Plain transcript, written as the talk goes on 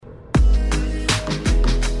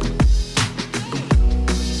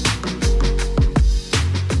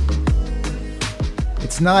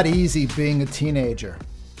It's not easy being a teenager.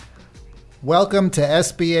 Welcome to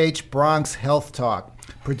SBH Bronx Health Talk,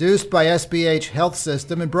 produced by SBH Health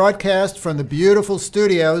System and broadcast from the beautiful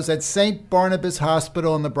studios at St. Barnabas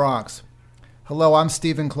Hospital in the Bronx. Hello, I'm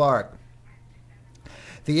Stephen Clark.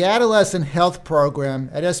 The Adolescent Health Program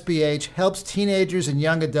at SBH helps teenagers and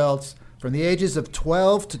young adults from the ages of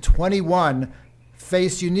 12 to 21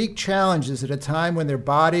 face unique challenges at a time when their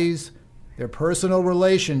bodies, their personal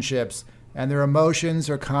relationships, and their emotions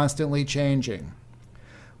are constantly changing.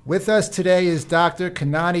 With us today is Dr.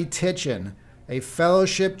 Kanani Tichin, a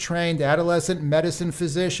fellowship-trained adolescent medicine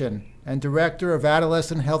physician and director of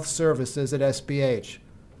adolescent health services at SBH.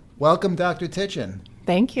 Welcome, Dr. Tichin.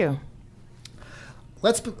 Thank you.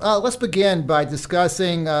 Let's begin by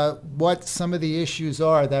discussing what some of the issues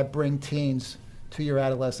are that bring teens to your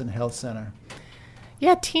adolescent health center.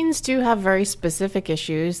 Yeah, teens do have very specific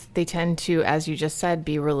issues. They tend to, as you just said,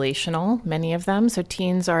 be relational, many of them. So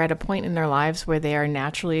teens are at a point in their lives where they are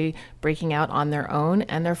naturally breaking out on their own,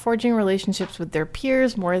 and they're forging relationships with their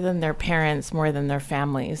peers more than their parents, more than their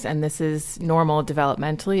families. And this is normal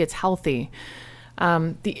developmentally. It's healthy.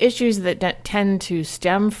 The issues that tend to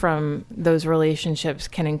stem from those relationships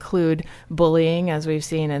can include bullying, as we've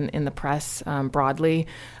seen in the press broadly,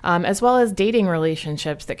 as well as dating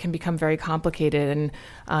relationships that can become very complicated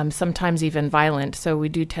and sometimes even violent. So we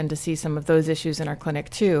do tend to see some of those issues in our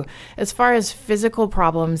clinic too. As far as physical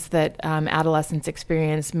problems that adolescents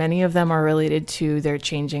experience, many of them are related to their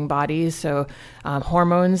changing bodies. So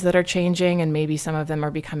hormones that are changing, and maybe some of them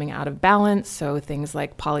are becoming out of balance. So things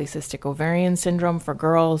like polycystic ovarian syndrome for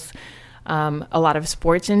girls, a lot of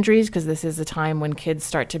sports injuries, because this is a time when kids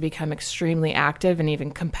start to become extremely active and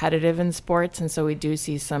even competitive in sports. And so we do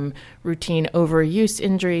see some routine overuse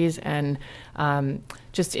injuries and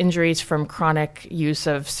just injuries from chronic use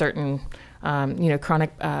of certain,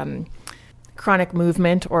 chronic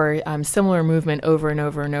movement or similar movement over and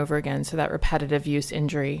over and over again, so that repetitive use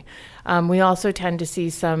injury. We also tend to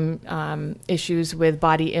see some issues with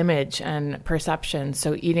body image and perception,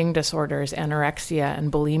 so eating disorders, anorexia,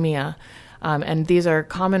 and bulimia. And these are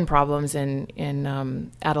common problems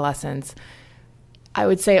in adolescents. I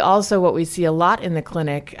would say also what we see a lot in the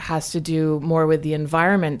clinic has to do more with the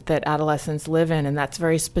environment that adolescents live in, and that's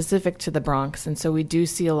very specific to the Bronx. And so we do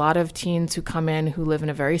see a lot of teens who come in who live in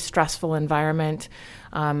a very stressful environment,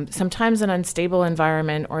 sometimes an unstable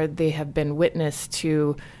environment, or they have been witness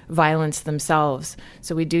to violence themselves.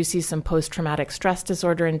 So we do see some post-traumatic stress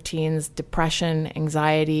disorder in teens, depression,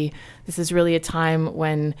 anxiety. This is really a time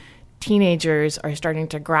when teenagers are starting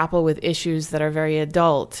to grapple with issues that are very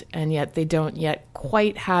adult, and yet they don't yet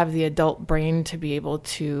quite have the adult brain to be able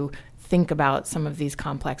to think about some of these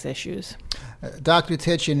complex issues. Dr.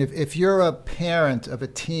 Tichin, if you're a parent of a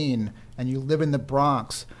teen and you live in the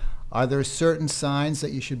Bronx, are there certain signs that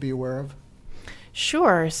you should be aware of?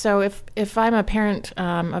 Sure. So if I'm a parent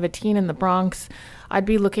of a teen in the Bronx, I'd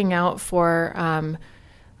be looking out for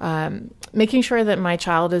making sure that my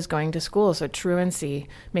child is going to school, so truancy,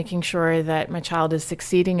 making sure that my child is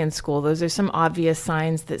succeeding in school. Those are some obvious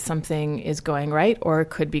signs that something is going right or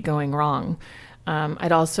could be going wrong.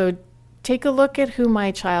 I'd also take a look at who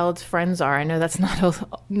my child's friends are. I know that's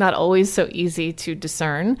not always so easy to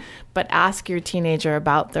discern, but ask your teenager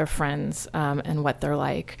about their friends and what they're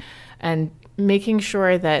like. And making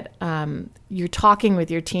sure that you're talking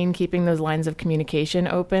with your teen, keeping those lines of communication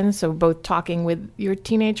open. So both talking with your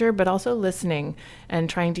teenager, but also listening and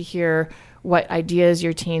trying to hear what ideas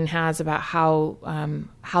your teen has about how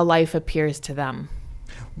life appears to them.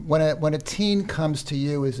 When a teen comes to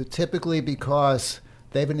you, is it typically because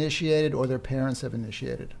they've initiated or their parents have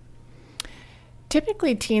initiated?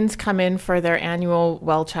 Typically, teens come in for their annual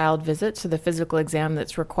well-child visit, so the physical exam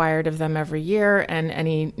that's required of them every year and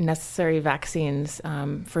any necessary vaccines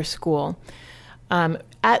for school.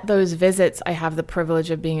 At those visits, I have the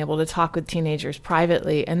privilege of being able to talk with teenagers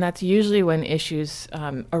privately, and that's usually when issues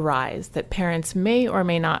arise that parents may or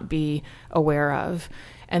may not be aware of.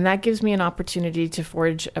 And that gives me an opportunity to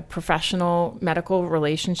forge a professional medical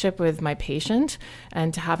relationship with my patient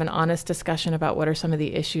and to have an honest discussion about what are some of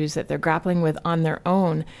the issues that they're grappling with on their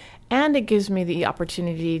own. And it gives me the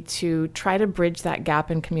opportunity to try to bridge that gap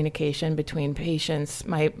in communication between patients,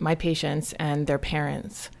 my patients, and their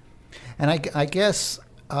parents. And I guess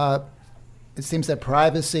it seems that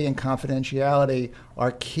privacy and confidentiality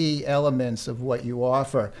are key elements of what you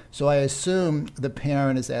offer. So I assume the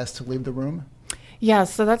parent is asked to leave the room? Yeah,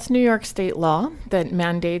 so that's New York state law that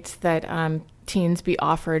mandates that teens be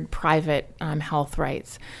offered private health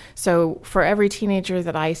rights. So for every teenager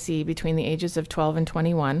that I see between the ages of 12 and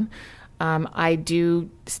 21, I do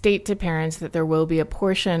state to parents that there will be a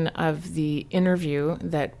portion of the interview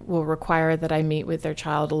that will require that I meet with their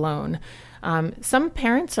child alone. Some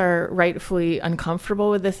parents are rightfully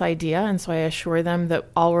uncomfortable with this idea, and so I assure them that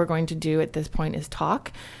all we're going to do at this point is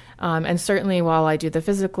talk. And certainly while I do the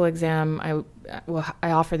physical exam,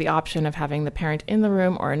 I offer the option of having the parent in the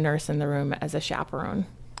room or a nurse in the room as a chaperone.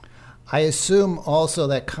 I assume also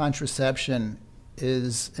that contraception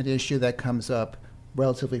is an issue that comes up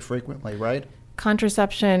relatively frequently, right?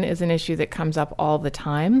 Contraception is an issue that comes up all the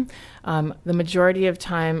time. The majority of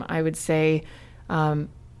time, I would say,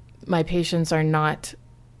 my patients are not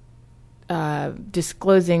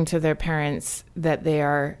disclosing to their parents that they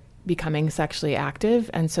are becoming sexually active.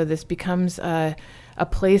 And so this becomes a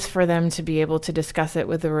place for them to be able to discuss it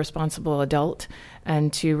with a responsible adult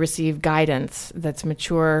and to receive guidance that's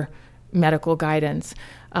mature medical guidance.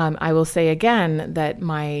 I will say again that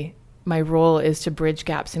my role is to bridge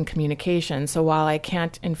gaps in communication. So while I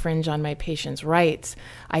can't infringe on my patients' rights,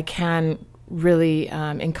 I can really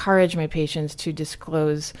encourage my patients to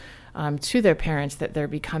disclose to their parents that they're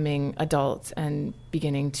becoming adults and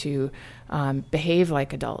beginning to behave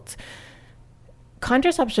like adults.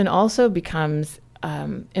 Contraception also becomes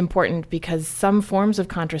important because some forms of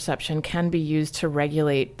contraception can be used to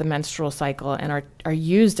regulate the menstrual cycle and are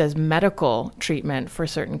used as medical treatment for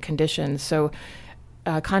certain conditions. So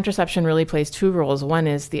contraception really plays two roles. One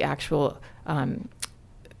is the actual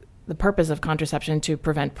the purpose of contraception to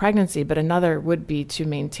prevent pregnancy, but another would be to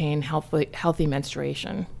maintain healthy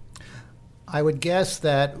menstruation. I would guess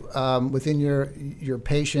that within your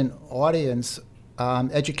patient audience,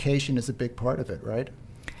 education is a big part of it, right?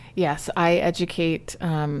 Yes, I educate.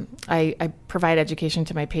 I provide education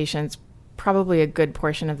to my patients. Probably a good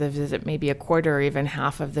portion of the visit, maybe a quarter or even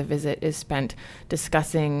half of the visit, is spent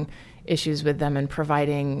discussing issues with them and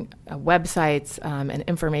providing websites and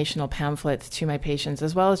informational pamphlets to my patients,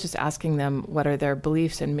 as well as just asking them what are their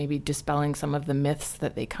beliefs and maybe dispelling some of the myths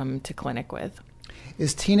that they come to clinic with.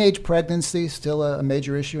 Is teenage pregnancy still a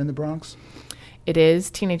major issue in the Bronx? It is.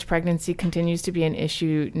 Teenage pregnancy continues to be an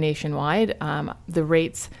issue nationwide. The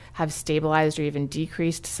rates have stabilized or even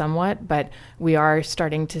decreased somewhat, but we are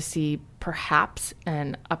starting to see perhaps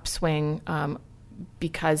an upswing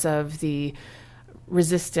because of the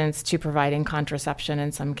resistance to providing contraception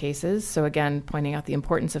in some cases. So again, pointing out the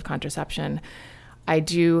importance of contraception. I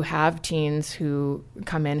do have teens who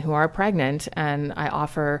come in who are pregnant, and I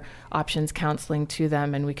offer options counseling to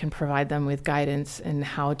them, and we can provide them with guidance in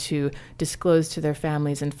how to disclose to their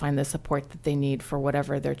families and find the support that they need for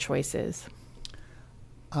whatever their choice is.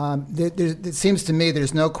 It seems to me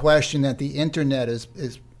there's no question that the internet is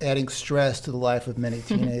adding stress to the life of many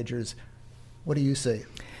teenagers. What do you see?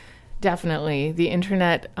 Definitely. The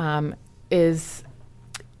internet is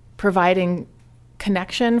providing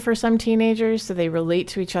connection for some teenagers, so they relate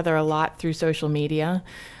to each other a lot through social media.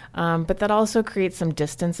 But that also creates some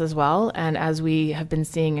distance as well. And as we have been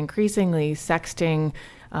seeing increasingly, sexting,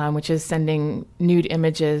 which is sending nude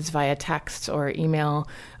images via text or email,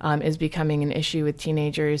 is becoming an issue with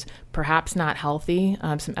teenagers, perhaps not healthy.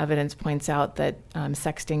 Some evidence points out that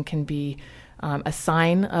sexting can be a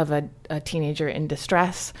sign of a teenager in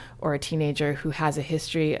distress or a teenager who has a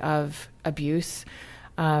history of abuse.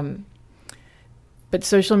 But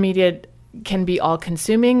social media can be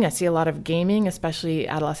all-consuming. I see a lot of gaming, especially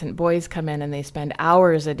adolescent boys come in and they spend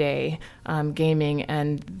hours a day gaming,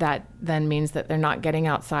 and that then means that they're not getting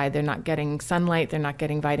outside, they're not getting sunlight, they're not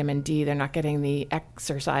getting vitamin D, they're not getting the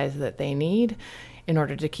exercise that they need in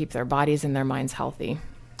order to keep their bodies and their minds healthy.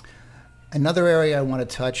 Another area I want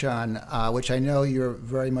to touch on, which I know you're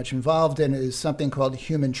very much involved in, is something called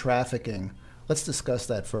human trafficking. Let's discuss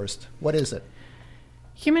that first. What is it?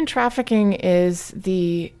 Human trafficking is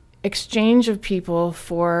the exchange of people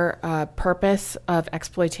for a purpose of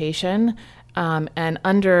exploitation and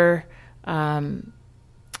under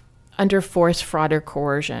force, fraud, or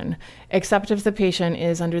coercion, except if the patient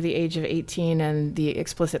is under the age of 18 and the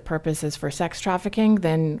explicit purpose is for sex trafficking,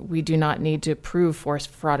 then we do not need to prove force,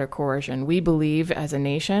 fraud, or coercion. We believe as a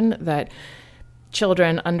nation that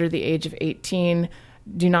children under the age of 18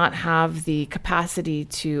 do not have the capacity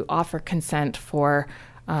to offer consent for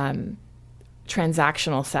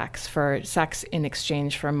transactional sex, for sex in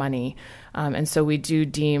exchange for money. And so we do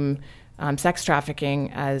deem sex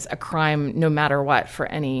trafficking as a crime no matter what for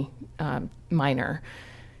any minor.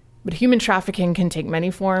 But human trafficking can take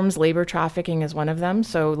many forms. Labor trafficking is one of them.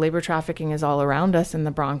 So labor trafficking is all around us in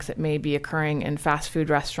the Bronx. It may be occurring in fast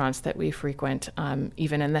food restaurants that we frequent,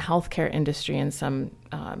 even in the healthcare industry in some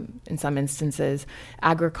instances,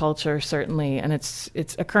 agriculture certainly, and it's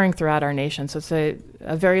occurring throughout our nation. So it's a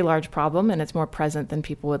very large problem, and it's more present than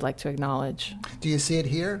people would like to acknowledge. Do you see it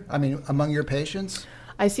here? I mean, among your patients?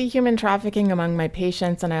 I see human trafficking among my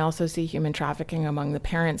patients, and I also see human trafficking among the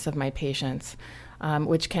parents of my patients.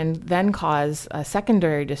 Which can then cause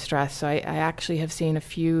secondary distress. So I actually have seen a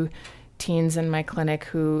few teens in my clinic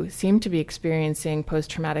who seem to be experiencing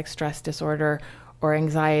post-traumatic stress disorder or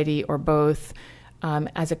anxiety or both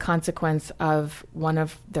as a consequence of one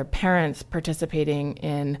of their parents participating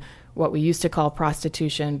in what we used to call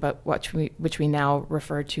prostitution, but which we now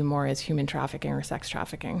refer to more as human trafficking or sex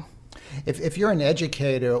trafficking. If you're an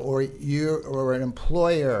educator or an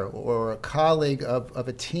employer or a colleague of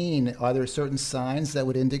a teen, are there certain signs that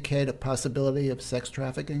would indicate a possibility of sex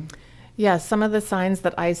trafficking? Yes, some of the signs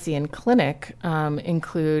that I see in clinic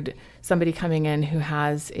include somebody coming in who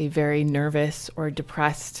has a very nervous or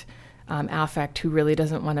depressed affect, who really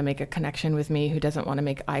doesn't want to make a connection with me, who doesn't want to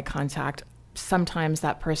make eye contact. Sometimes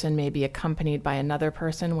that person may be accompanied by another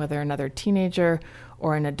person, whether another teenager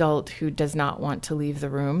or an adult who does not want to leave the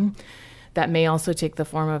room. That may also take the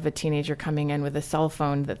form of a teenager coming in with a cell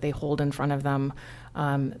phone that they hold in front of them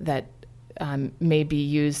that may be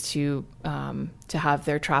used to have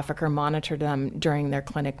their trafficker monitor them during their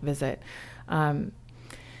clinic visit.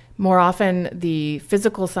 More often, the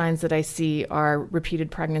physical signs that I see are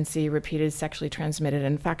repeated pregnancy, repeated sexually transmitted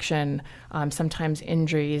infection, sometimes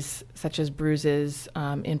injuries such as bruises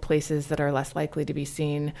in places that are less likely to be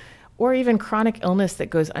seen, or even chronic illness that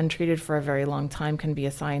goes untreated for a very long time can be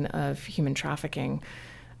a sign of human trafficking.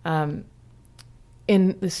 In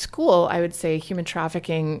the school, I would say human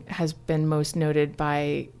trafficking has been most noted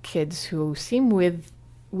by kids who seem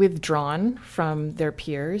withdrawn from their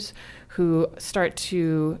peers, who start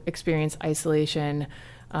to experience isolation,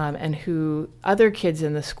 and who other kids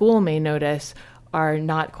in the school may notice are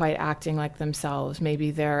not quite acting like themselves.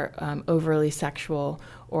 Maybe they're overly sexual,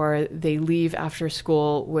 or they leave after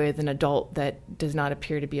school with an adult that does not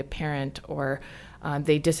appear to be a parent, or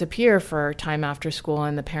they disappear for time after school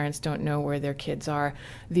and the parents don't know where their kids are.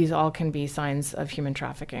 These all can be signs of human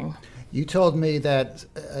trafficking. You told me that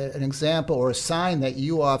an example or a sign that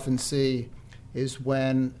you often see is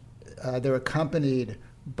when they're accompanied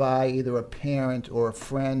by either a parent or a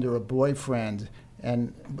friend or a boyfriend,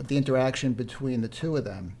 and the interaction between the two of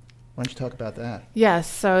them. Why don't you talk about that? Yes,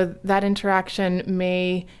 so that interaction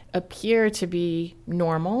may appear to be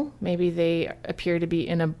normal. Maybe they appear to be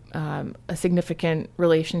in a significant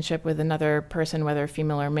relationship with another person, whether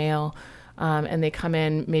female or male, and they come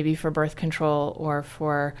in maybe for birth control or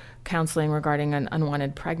for counseling regarding an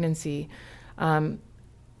unwanted pregnancy.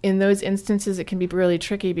 In those instances, it can be really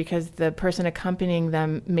tricky because the person accompanying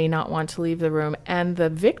them may not want to leave the room, and the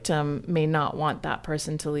victim may not want that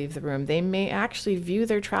person to leave the room. They may actually view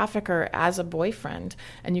their trafficker as a boyfriend.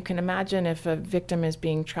 And you can imagine if a victim is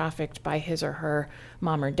being trafficked by his or her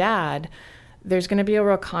mom or dad, there's going to be a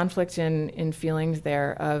real conflict in feelings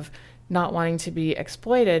there of not wanting to be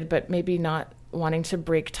exploited, but maybe not wanting to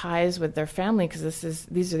break ties with their family because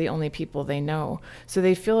these are the only people they know. So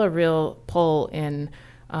they feel a real pull in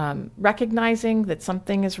recognizing that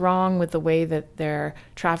something is wrong with the way that their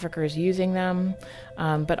trafficker is using them,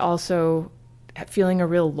 but also feeling a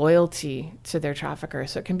real loyalty to their trafficker.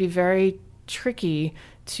 So it can be very tricky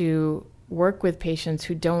to work with patients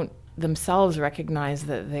who don't themselves recognize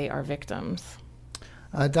that they are victims.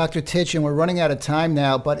 Dr. Titchen, we're running out of time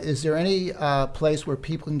now, but is there any place where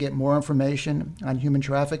people can get more information on human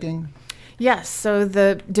trafficking? Yes, so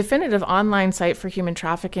the definitive online site for human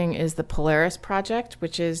trafficking is the Polaris Project,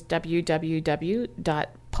 which is www.polaris,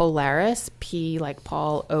 P like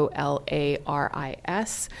Paul,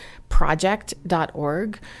 OLARIS,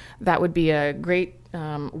 project.org. That would be a great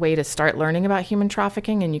way to start learning about human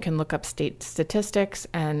trafficking, and you can look up state statistics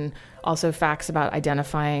and also facts about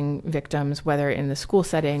identifying victims, whether in the school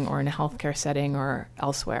setting or in a healthcare setting or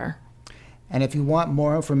elsewhere. And if you want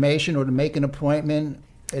more information or to make an appointment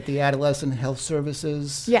at the Adolescent Health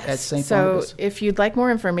Services at St. Barnabas? So if you'd like more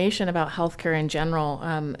information about healthcare in general,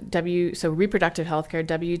 reproductive healthcare,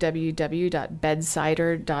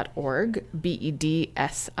 www.bedsider.org,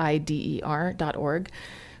 bedsider.org.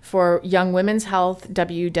 For young women's health,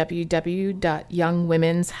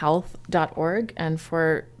 www.youngwomenshealth.org. And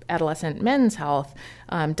for adolescent men's health,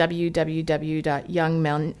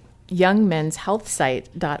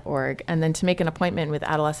 www.youngmenshealthsite.org. And then to make an appointment with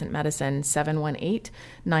adolescent medicine,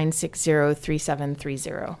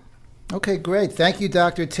 718-960-3730. Okay, great. Thank you,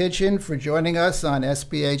 Dr. Tidgen, for joining us on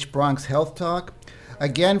SBH Bronx Health Talk.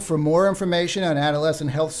 Again, for more information on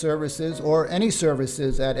adolescent health services or any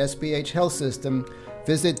services at SBH Health System,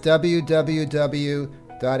 visit www.sbhny.org.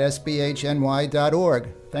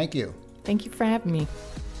 Thank you. Thank you for having me.